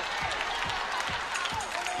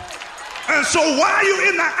 And so while you're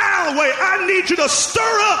in the alleyway, I need you to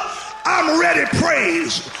stir up, I'm ready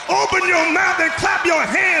praise. Open your mouth and clap your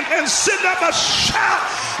hand and send up a shout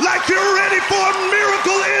like you're ready for a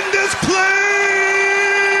miracle in this place.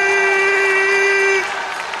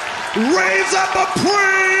 Raise up a praise.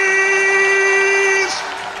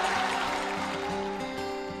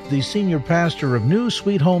 The senior pastor of New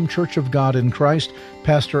Sweet Home Church of God in Christ,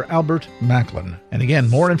 Pastor Albert Macklin. And again,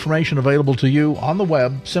 more information available to you on the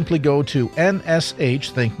web. Simply go to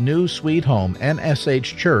NSH, think New Sweet Home,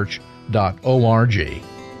 nshchurch.org.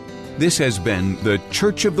 This has been the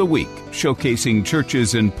Church of the Week, showcasing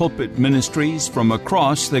churches and pulpit ministries from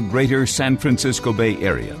across the greater San Francisco Bay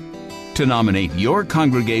Area. To nominate your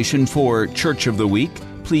congregation for Church of the Week,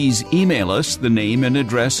 please email us the name and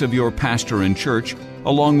address of your pastor and church,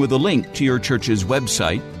 along with a link to your church's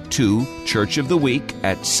website to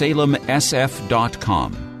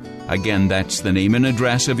churchoftheweek@salemsf.com. Again, that's the name and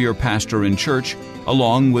address of your pastor and church,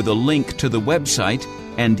 along with a link to the website,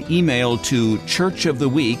 and email to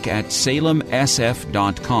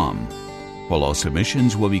churchoftheweek@salemsf.com. While all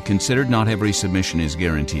submissions will be considered, not every submission is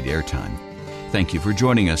guaranteed airtime. Thank you for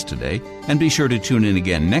joining us today, and be sure to tune in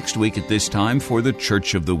again next week at this time for the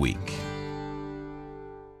Church of the Week.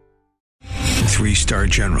 3-star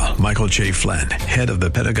General Michael J. Flynn, head of the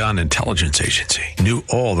Pentagon Intelligence Agency, knew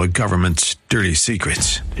all the government's dirty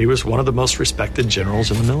secrets. He was one of the most respected generals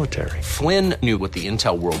in the military. Flynn knew what the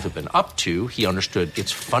intel world had been up to. He understood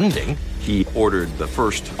its funding. He ordered the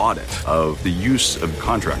first audit of the use of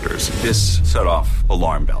contractors. This set off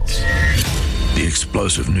alarm bells. The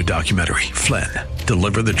explosive new documentary, Flynn,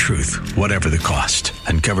 Deliver the Truth, Whatever the Cost,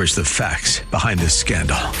 uncovers the facts behind this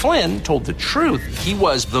scandal. Flynn told the truth. He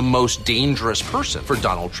was the most dangerous person for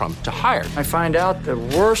Donald Trump to hire. I find out the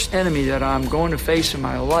worst enemy that I'm going to face in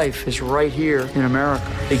my life is right here in America.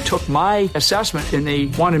 They took my assessment and they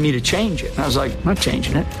wanted me to change it. And I was like, I'm not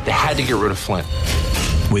changing it. They had to get rid of Flynn.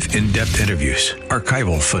 With in-depth interviews,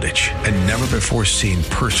 archival footage, and never-before-seen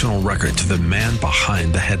personal records of the man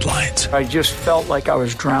behind the headlines. I just felt like I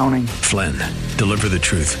was drowning. Flynn, Deliver the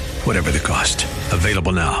Truth, Whatever the Cost.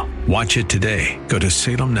 Available now. Watch it today. Go to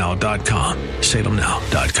salemnow.com.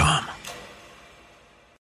 salemnow.com.